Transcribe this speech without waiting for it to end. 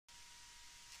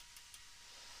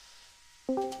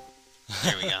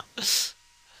There we go.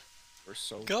 We're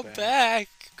so Come bad. back!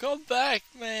 Come back,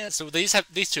 man! So these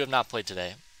two have not played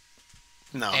today.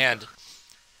 No. And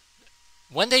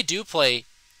when they do play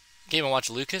Game & Watch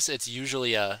Lucas, it's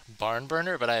usually a barn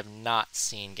burner, but I have not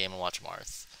seen Game & Watch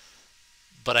Marth.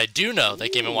 But I do know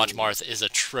that Game & Watch Marth is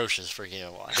atrocious for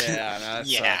Game & Watch. Yeah, no, that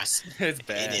Yeah. sucks. It's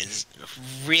bad. It is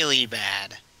really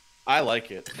bad. I like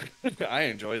it. I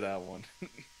enjoy that one.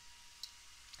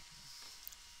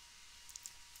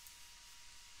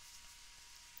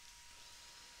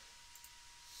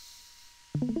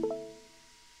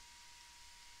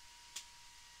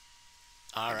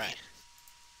 All right.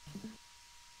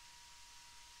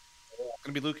 It's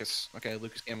gonna be Lucas. Okay,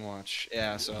 Lucas Game & Watch.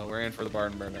 Yeah, so we're in for the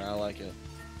barn burner. I like it.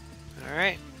 All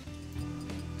right.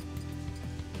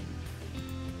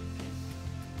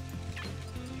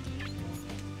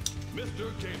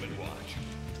 Mr. Game & Watch.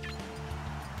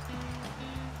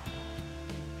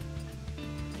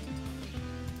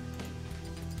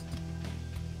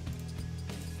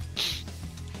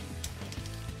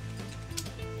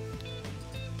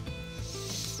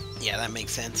 Yeah, that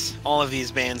makes sense. All of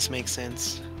these bands make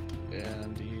sense. Yeah,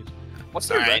 indeed. What's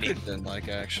their Alrighty. record then like,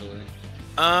 actually?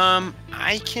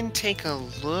 I can take a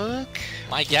look.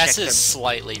 My guess Check is the-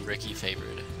 slightly Ricky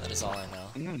favored. That is all I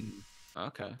know.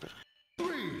 Okay.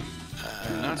 3,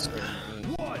 That's very good.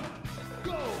 1,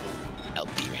 go!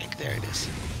 LP rank. There it is.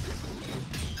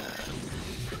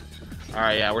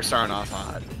 Alright, yeah, we're starting off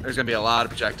hot. There's gonna be a lot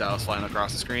of projectiles flying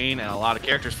across the screen, and a lot of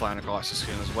characters flying across the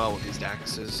screen as well with these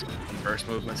Dacuses and burst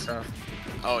movement stuff.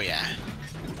 Oh yeah.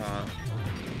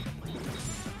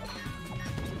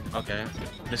 Okay,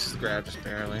 misses the grab just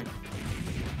barely.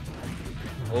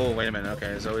 Oh, wait a minute.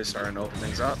 Okay, Zoe's starting to open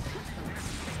things up.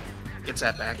 Gets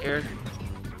that back air.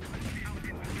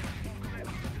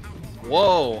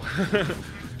 Whoa!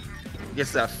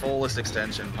 Gets that fullest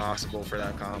extension possible for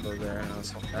that combo there.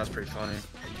 That was pretty funny.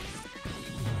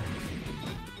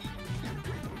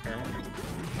 Okay.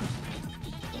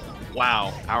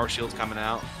 Wow, power shield's coming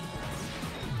out.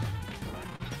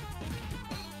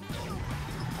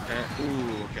 Okay.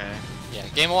 Ooh, okay. Yeah,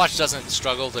 Game & Watch doesn't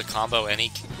struggle to combo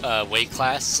any weight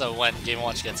class, so when Game &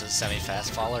 Watch gets a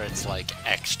semi-fast faller, it's like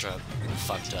extra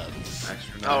fucked up.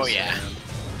 Extra nice, Oh, yeah. man.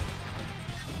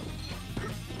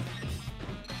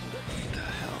 What the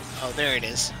hell? Oh, there it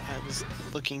is. I was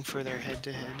looking for their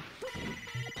head-to-head.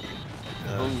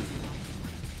 Ooh.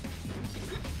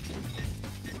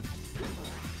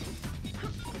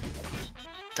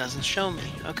 Doesn't show me.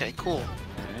 Okay, cool.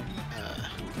 Okay. Uh,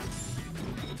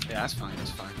 Yeah, that's fine.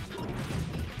 That's fine.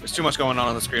 There's too much going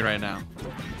on the screen right now.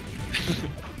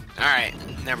 all right.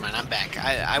 Never mind. I'm back.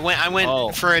 I went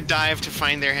Oh. for a dive to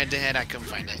find their head-to-head. I couldn't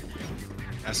find it.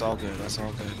 That's all good. That's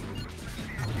all good.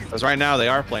 Because right now they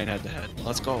are playing head to head.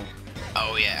 Let's go.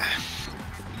 Oh yeah.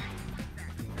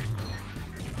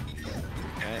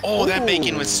 Okay. Oh, that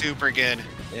bacon Ooh. was super good.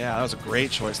 Yeah, that was a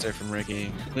great choice there from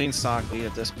Ricky. Clean stock lead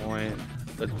at this point,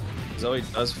 but Zoe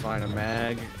does find a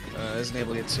mag. Isn't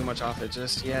able to get too much off it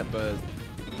just yet, but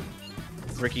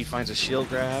Ricky finds a shield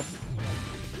grab.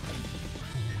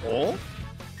 Oh?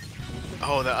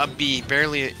 Oh, the up B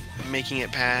barely making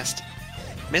it past.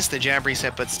 Missed the jab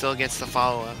reset, but still gets the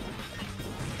follow-up.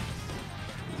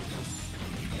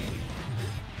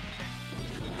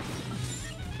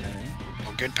 Okay.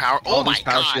 Oh, good power. All Oh my these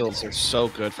power god. shields are so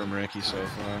good from Ricky so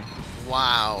far.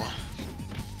 Wow.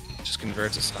 Just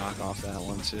converts a stock off that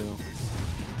one too.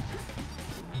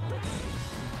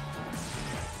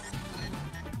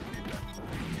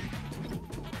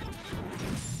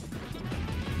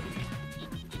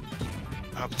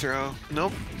 Up throw.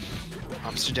 Nope.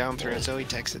 Ups to down throw. Zoe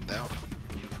takes it though.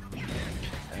 Okay.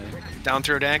 Down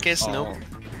throw Dacus? Oh, Nope.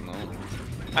 No.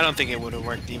 I don't think it would have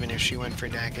worked even if she went for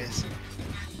Dacus.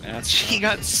 That's She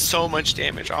got so much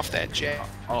damage off that jab.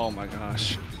 Oh my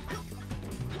gosh.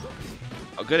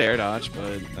 A good air dodge,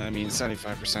 but I mean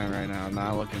 75% right now,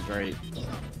 not looking great.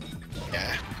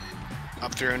 Yeah.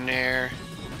 Up throw Nair.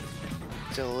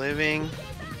 Still living.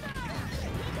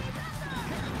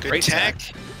 Good Great tech.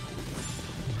 tech.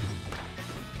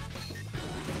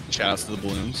 Shoutouts to the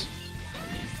balloons.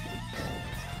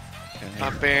 Okay.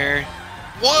 Up air.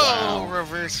 Whoa! Wow.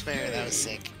 Reverse fair. That was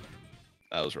sick.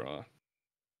 That was raw.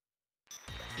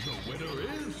 The winner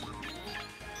is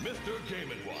Mr.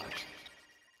 Game & Watch.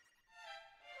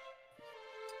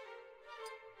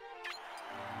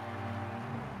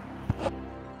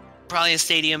 Probably a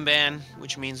stadium ban,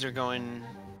 which means they're going.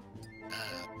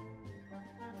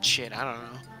 Shit, I don't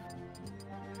know.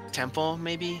 Temple,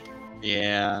 maybe?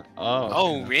 Yeah. Oh.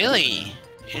 Oh, yeah. really?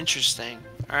 Interesting.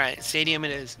 Alright, stadium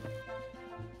it is.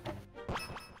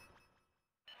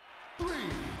 3,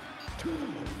 2,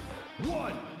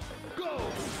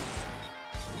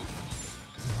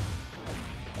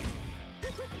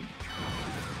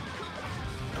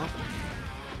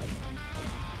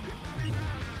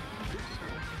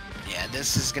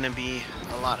 this is gonna be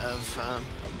a lot of.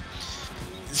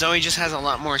 Zoe just has a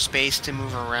lot more space to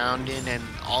move around in, and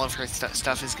all of her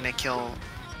stuff is gonna kill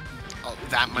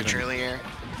that much earlier.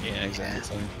 Yeah,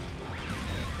 exactly.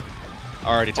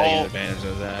 Already taking advantage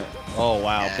of that. Oh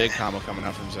wow, Yeah. big combo coming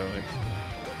out from Zoe.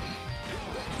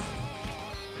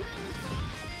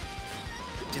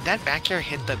 Did that back air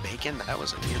hit the bacon? That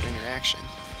was a weird interaction.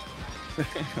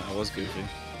 That was goofy.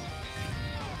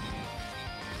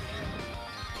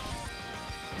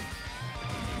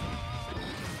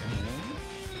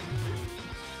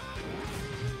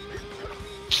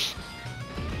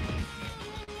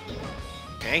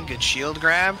 Okay, good shield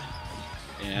grab.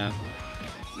 Yeah.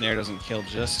 Nair doesn't kill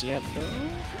just yet,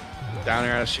 though. Down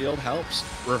air out of shield helps.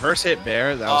 Reverse hit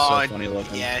bear. That was so funny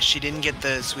looking. Yeah, she didn't get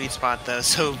the sweet spot though,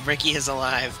 so Ricky is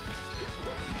alive.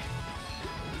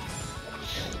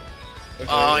 Okay,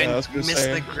 Oh, yeah, I and was gonna missed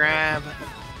say. the grab.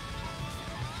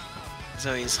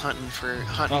 Zoe's hunting for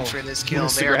this kill.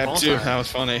 Missed the They are grab both too. on. That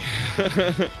was funny.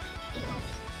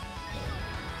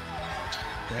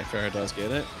 Right, Farrah does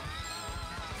get it.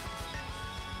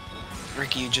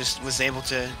 Ricky just was able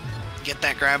to get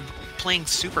that grab, playing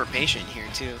super patient here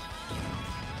too.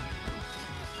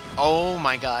 Oh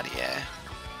my god, yeah.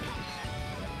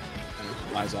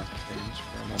 Flies off the stage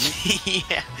for a moment.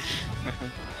 Yeah.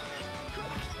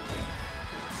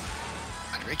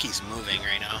 God, Ricky's moving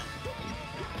right now.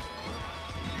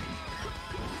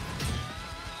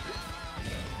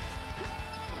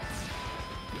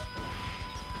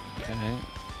 Okay.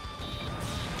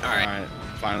 Alright.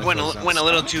 Finally Went closed out a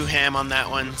little stock. too ham on that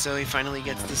one, so he finally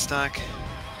gets the stock.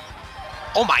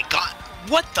 Oh my god!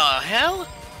 What the hell?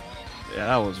 Yeah,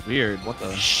 that was weird. What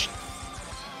the?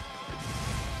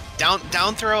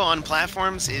 Down throw on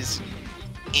platforms is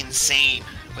insane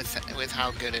with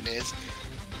how good it is,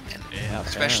 and Yeah,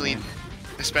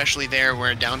 especially there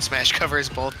where down smash covers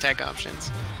both tech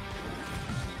options.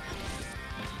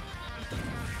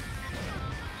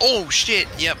 Oh shit!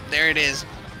 Yep, there it is.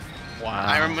 Wow.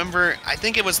 I remember, I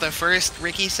think it was the first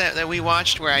Ricky set that we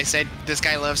watched where I said this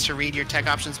guy loves to read your tech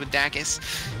options with Dacus.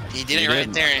 He did it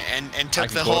right there and took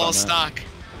the whole stock.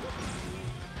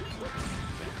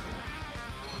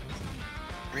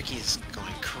 Ricky's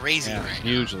going crazy right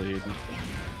huge lead. now.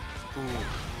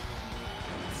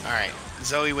 Ooh. Alright,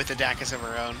 Zoe with the Dacus of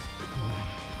her own.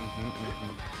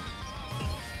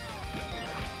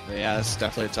 But yeah, this is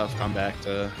definitely a tough comeback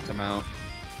to come out.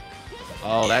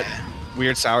 Oh, Yeah. that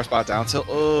weird sour spot down tilt.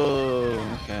 Oh,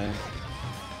 okay.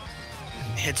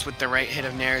 Hits with the right hit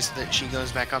of Nair so that she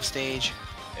goes back up stage.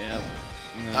 Yep.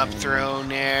 Up throw,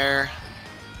 Nair.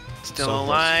 Still So close to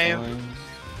alive. going.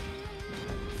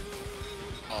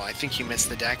 Oh, I think you missed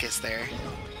the Dacus there.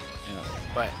 Yeah.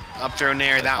 But up throw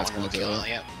Nair, that That's one will gonna do kill. it.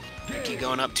 Yep. Ricky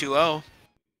going up 2-0.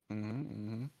 The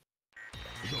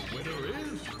winner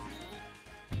is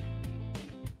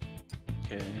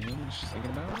Okay, just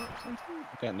thinking about it. Something?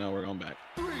 Okay, no, we're going back.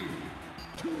 3,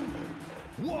 2,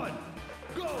 1,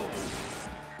 go!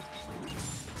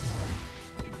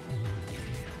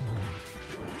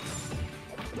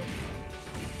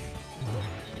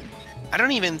 I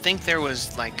don't even think there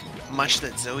was like much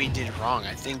that Zoe did wrong.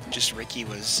 I think just Ricky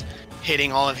was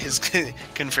hitting all of his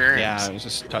confirms. Yeah, it was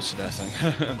just touch to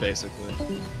deathing, basically.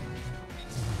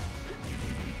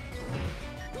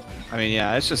 I mean,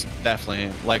 yeah, it's just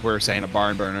definitely, like we were saying, a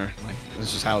barn burner. Like, this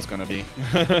is just how it's going to be.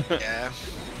 Yeah.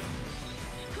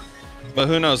 But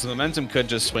who knows? The momentum could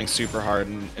just swing super hard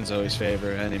in Zoe's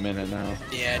favor any minute now.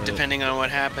 Yeah, But, depending on what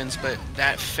happens. But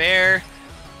that fair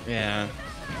Yeah.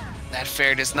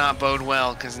 does not bode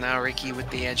well, because now Ricky with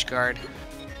the edge guard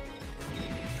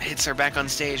hits her back on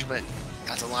stage, but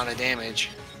that's a lot of damage.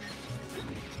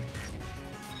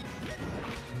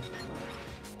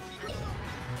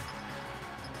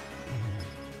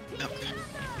 Nope.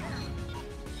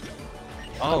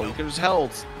 Oh, you could have just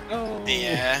held. Oh.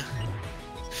 Yeah.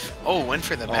 Oh, went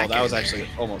for the Oh, back that was air actually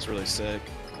there. almost really sick.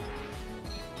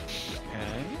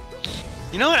 Okay.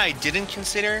 You know what I didn't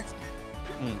consider?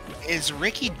 Hmm. Is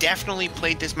Ricky definitely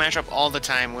played this matchup all the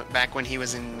time back when he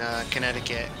was in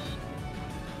Connecticut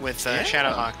with Yeah.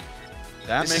 Shadowhawk.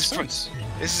 That This makes is fr- sense.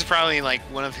 This is probably like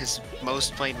one of his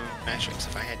most played matchups,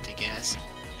 if I had to guess.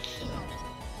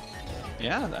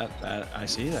 Yeah, that I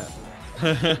see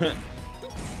that.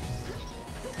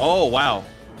 Oh wow!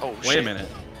 Oh, Wait shit. a minute.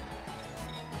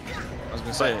 I was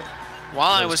gonna say.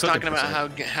 While I It was was cooking talking for a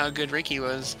about how good Ricky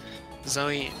was,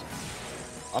 Zoe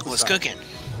off the was side. cooking.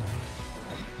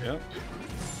 Yep.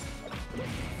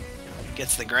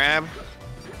 Gets the grab.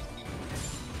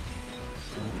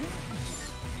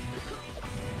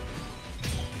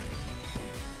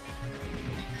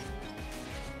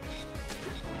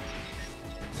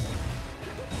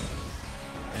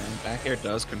 Back air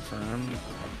does confirm.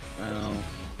 Well,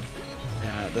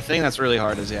 yeah, the thing that's really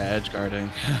hard is, yeah, edge guarding.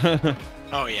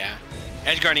 Oh yeah,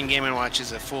 edge guarding Game & Watch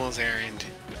is a fool's errand.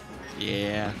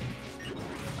 Yeah.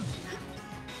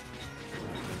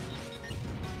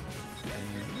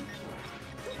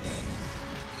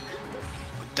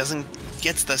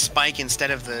 Gets the spike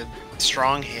instead of the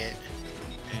strong hit.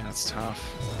 Yeah, that's tough.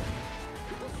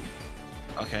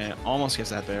 Okay, almost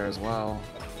gets that there as well.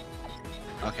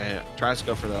 Okay, tries to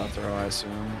go for the up throw, I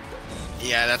assume.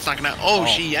 Yeah, that's not gonna. Oh, Oh.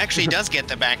 she actually does get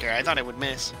the back air. I thought it would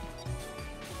miss.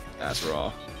 That's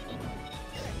raw.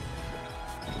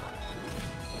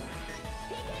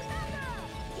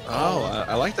 Oh,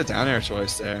 I like the down air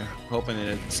choice there. Hoping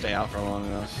it'd stay out for long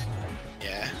enough.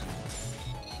 Yeah.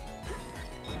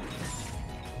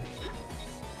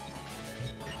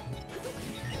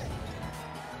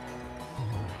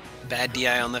 Bad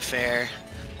DI on the fair.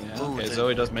 Yeah, Ooh, okay, the-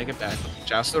 Zoe does make it back.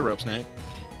 Joust the rope snake.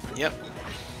 Yep.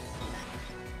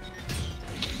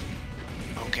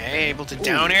 Okay, able to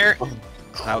down air.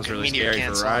 That was Okay, really meteor scary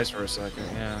cancel. for Rise for a second,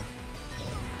 yeah.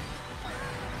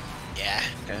 Yeah.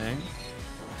 Okay.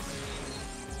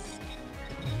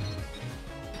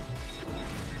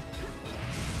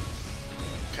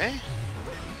 Okay.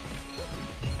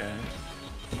 Okay.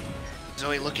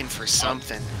 Zoe looking for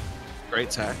something. Great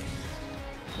tech.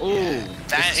 Ooh, Yeah,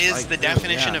 that this is spike the too,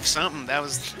 definition yeah. of something. That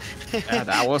was. Yeah,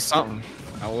 that was something.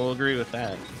 I will agree with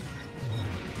that.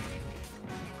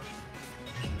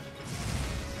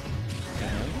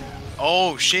 Okay.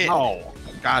 Oh shit. Oh,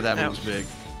 God, that That- move's big.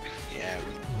 Yeah.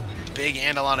 Big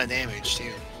and a lot of damage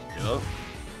too. Yup.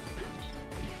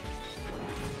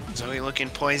 Zoe looking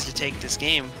poised to take this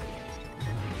game.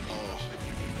 Oh.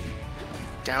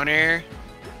 Down air.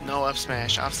 No up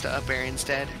smash. Offs to up air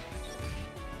instead.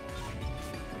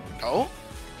 Oh.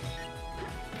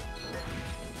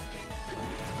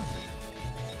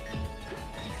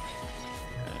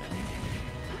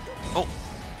 Oh.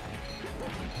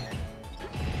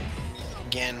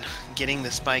 Again, getting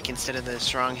the spike instead of the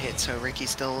strong hit, so Ricky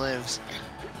still lives.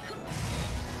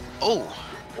 Oh,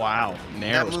 Wow,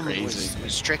 Nair that was movement crazy.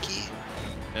 was tricky.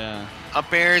 Yeah.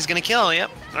 Up air is gonna kill.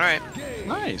 Yep. All right.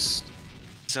 Nice.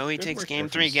 Zoe Good takes work game there,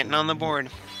 3, Chris. getting on the board.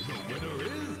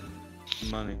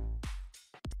 Money.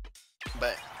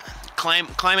 But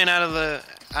climbing out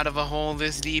of a hole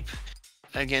this deep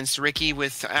against Ricky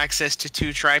with access to 2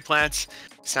 triplats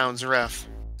sounds rough.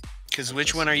 Cause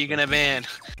which one are you gonna ban?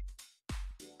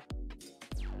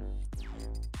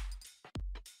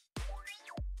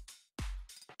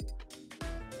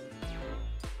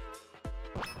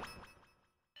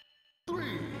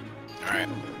 Alright,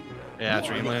 Yeah,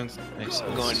 Dreamlands makes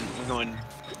sense.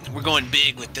 we're going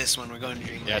big with this one. We're going to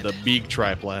Dreamland. Yeah, the big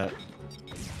triplat.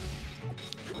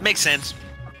 Makes sense.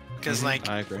 Cause like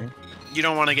I agree. you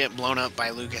don't want to get blown up by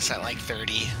Lucas at like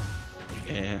 30.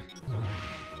 Yeah.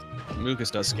 Lucas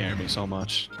does scare me so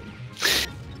much.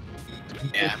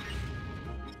 Yeah.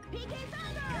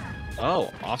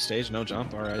 Oh, off stage, no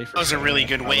jump already. That was a really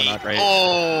good weight. Not great.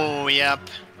 Oh, yep.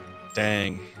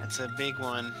 Dang, That's a big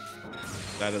one.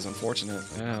 that is unfortunate.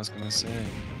 Yeah, I was gonna say.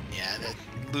 Yeah,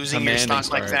 losing your Commanding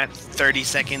stock like start. that 30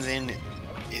 seconds in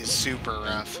is super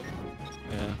rough.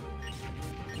 Yeah.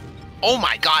 Oh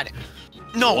my god!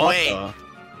 No What way! the-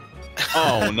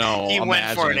 Oh no! He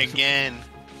went for it imagine. again.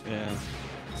 Yeah.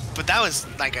 But that was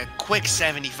like a quick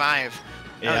 75.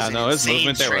 That Yeah, was no, his insane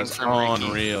movement there strength was from Ricky.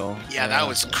 unreal. Yeah, that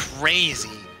was crazy.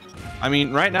 I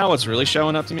mean, right now, what's really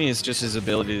showing up to me is just his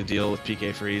ability to deal with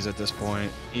PK freeze at this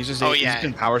point. He's just Oh, he's yeah.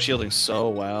 been power shielding so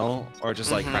well, or just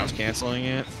like Mhm. crouch canceling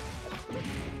it.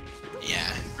 Yeah.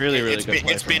 Really, really it's good been,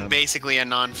 play it's from been him. basically a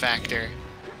non-factor.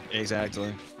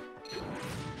 Exactly.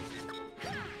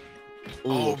 Ooh,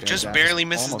 Oh, okay, just Dacus barely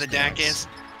misses the almost got Dacus.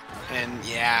 And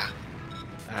yeah,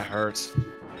 That hurts.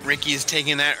 Ricky is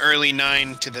taking that early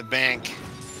 9 to the bank.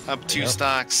 Up 2 Yep.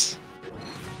 stocks.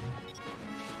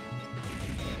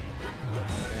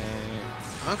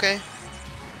 Okay.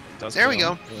 Does There we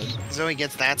kill. go. Good. Zoe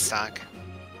gets that stock.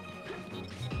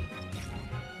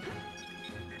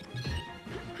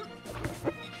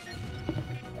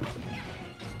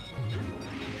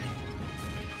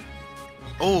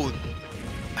 Oh,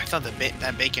 I thought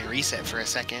that bacon reset for a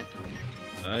second.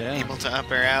 Oh yeah. Able to up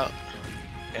or out.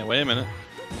 Yeah, wait a minute.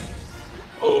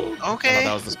 Oh, I thought Okay.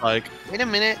 that was the spike. Wait a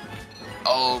minute.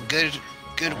 Oh, good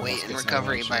Almost weight and gets that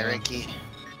recovery much, by yeah. Ricky.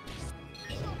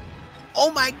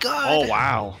 Oh my god! Oh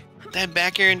wow, That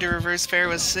back air into reverse fair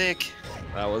was sick.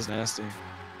 that was nasty.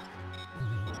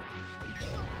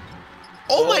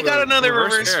 Oh my god, the another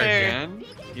reverse fair. again.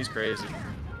 He's crazy.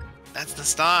 That's the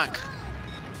stock.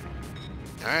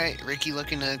 Alright, Ricky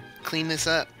looking to clean this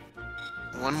up.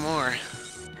 One more.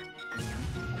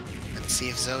 Let's see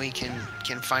if Zoe can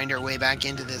find her way back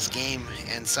into this game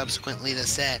and subsequently the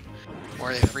set,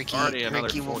 or if Ricky Already another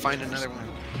will 40%. find another one.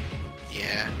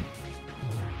 Yeah,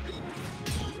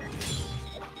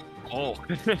 Oh.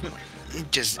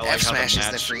 it just I like F how the smashes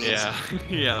the match- freeze. Yeah,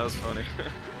 yeah, that was funny.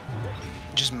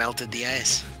 Just melted the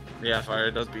ice. Yeah,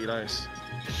 fire does beat ice.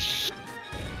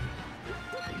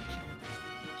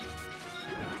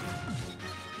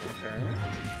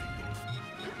 Okay.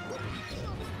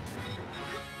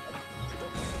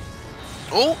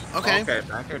 Oh, okay. Okay,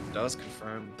 back air does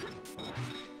confirm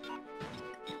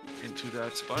into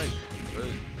that spike. But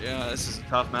yeah, this is a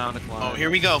tough mountain to climb. Oh, here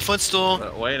we go. Footstool.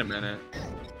 But wait a minute.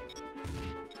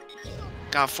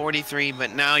 Got 43,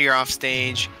 but now you're off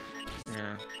stage.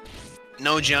 Yeah.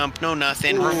 No jump, no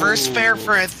nothing. Reverse fair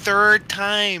for a third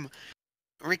time.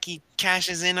 Ricky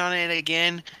cashes in on it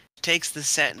again, takes the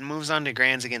set, and moves on to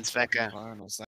grands against Vecca. Finals.